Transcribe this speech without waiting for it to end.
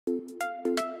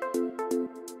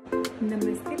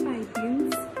Namaste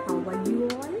Pythians, how are you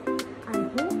all? I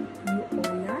hope you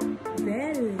all are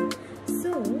well.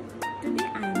 So today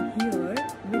I am here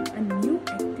with a new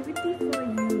activity for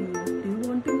you. Do you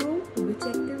want to know which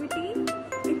activity?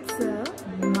 It's a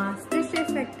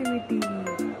MasterChef activity.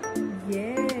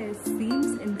 Yes,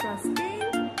 seems interesting.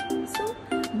 So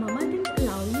Mama didn't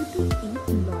allow you to eat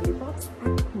lollipops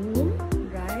at home,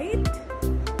 right?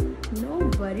 No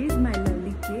worries, my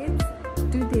lovely kids.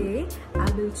 Today I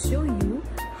will show you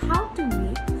how to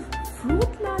make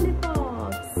fruit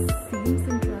lollipops. Seems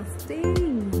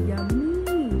interesting,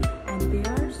 yummy, and they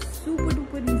are super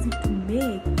duper easy to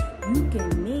make. You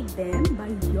can make them by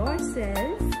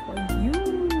yourself for you.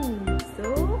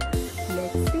 So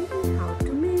let's see how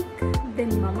to make.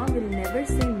 Then Mama will never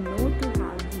say no to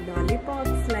have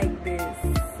lollipops like this.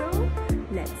 So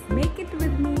let's make it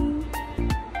with me.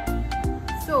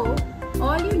 So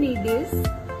all you need is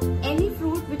any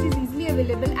fruit which is easily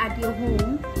available at your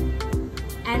home,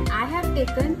 and I have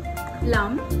taken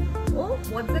plum. Oh,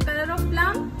 what's the color of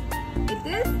plum? It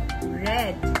is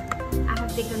red. I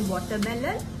have taken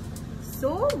watermelon.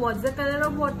 So what's the color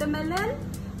of watermelon?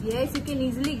 Yes, you can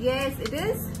easily guess, it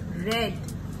is red.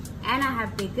 And I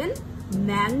have taken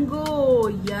mango.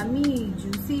 Yummy,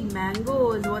 juicy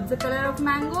mangoes. What's the color of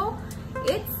mango?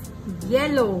 It's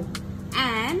yellow.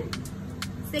 And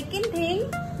second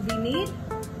thing, we need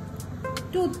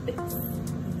toothpicks.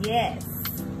 Yes.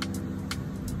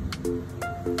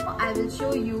 I will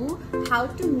show you how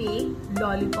to make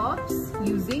lollipops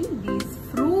using these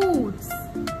fruits.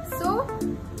 So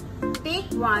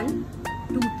take one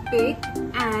toothpick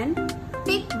and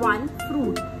pick one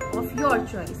fruit of your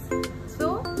choice.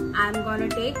 So I'm gonna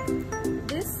take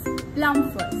this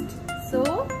plum first.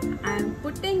 So I'm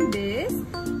putting this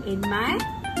in my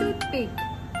toothpick.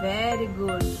 Very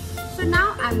good. So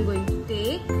now I'm going to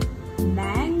take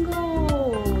mango.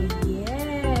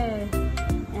 Yes.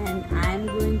 And I'm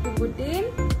going to put in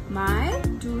my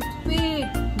toothpick.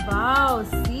 Wow,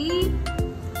 see?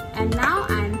 And now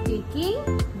I'm taking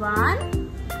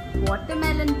one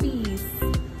watermelon piece.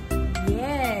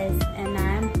 Yes. And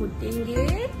I'm putting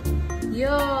it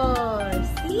here.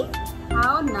 See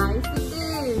how nice it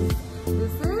is.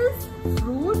 This is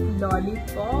fruit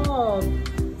lollipop.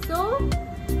 So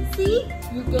see,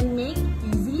 you can make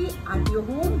easily at your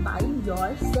home by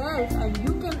yourself, and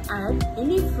you can add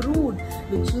any fruit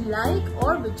which you like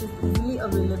or which is easily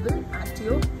available at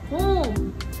your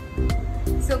home.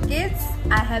 So kids,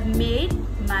 I have made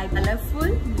my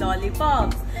colorful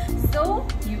lollipops. So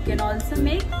you can also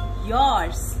make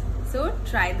yours. So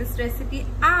try this recipe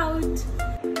out.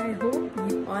 I hope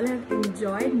you all have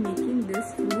enjoyed making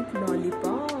this fruit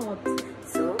lollipops.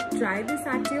 So try this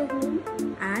at your home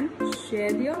and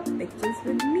share your pictures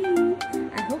with me.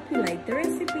 I hope you like the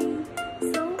recipe.